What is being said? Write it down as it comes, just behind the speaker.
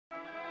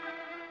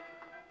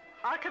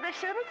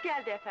Arkadaşlarınız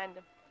geldi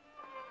efendim.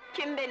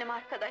 Kim benim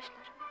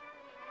arkadaşlarım?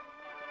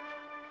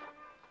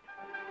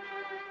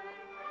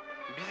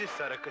 Biziz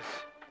sarı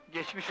kız.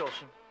 Geçmiş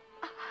olsun.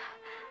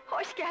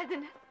 Hoş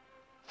geldiniz.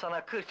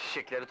 Sana kır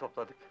çiçekleri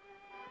topladık.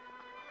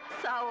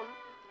 Sağ olun.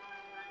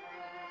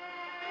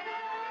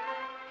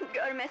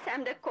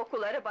 Görmesem de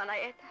kokuları bana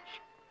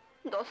yeter.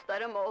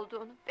 Dostlarım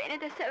olduğunu,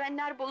 beni de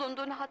sevenler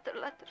bulunduğunu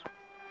hatırlatır.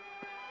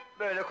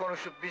 Böyle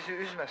konuşup bizi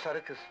üzme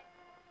sarı kız.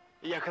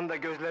 Yakında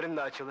gözlerin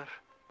de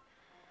açılır.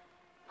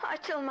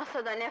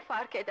 Açılmasa da ne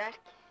fark eder ki?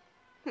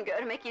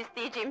 Görmek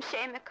isteyeceğim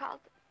şey mi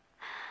kaldı?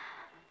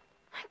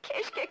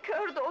 Keşke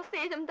kör de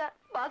olsaydım da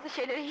bazı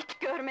şeyleri hiç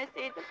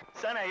görmeseydim.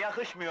 Sana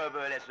yakışmıyor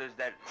böyle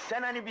sözler.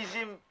 Sen hani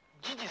bizim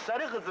cici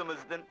sarı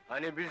kızımızdın.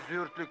 Hani biz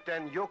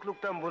züğürtlükten,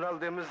 yokluktan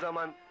bunaldığımız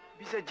zaman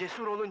bize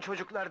cesur olun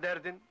çocuklar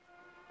derdin.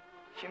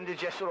 Şimdi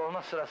cesur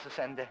olma sırası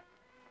sende.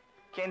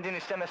 Kendin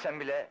istemesen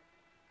bile...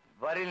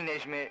 Varil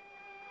Necmi,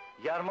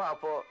 Yarma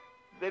Apo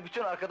ve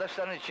bütün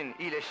arkadaşların için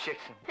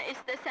iyileşeceksin.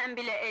 İstesem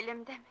bile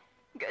elimde mi?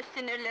 Göz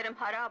sinirlerim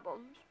harap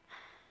olmuş.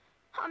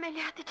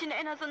 Ameliyat için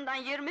en azından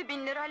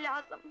 20.000 lira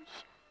lazımmış.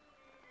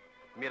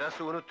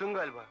 Mirası unuttun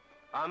galiba.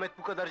 Ahmet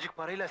bu kadarcık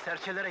parayla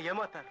serçelere yem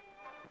atar.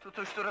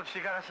 Tutuşturup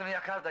sigarasını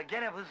yakar da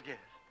gene vız gelir.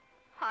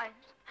 Hayır!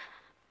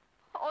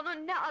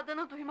 Onun ne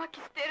adını duymak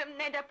isterim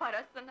ne de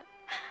parasını!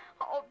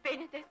 O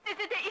beni de,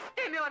 sizi de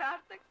istemiyor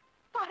artık!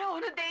 Para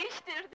onu değiştirdi!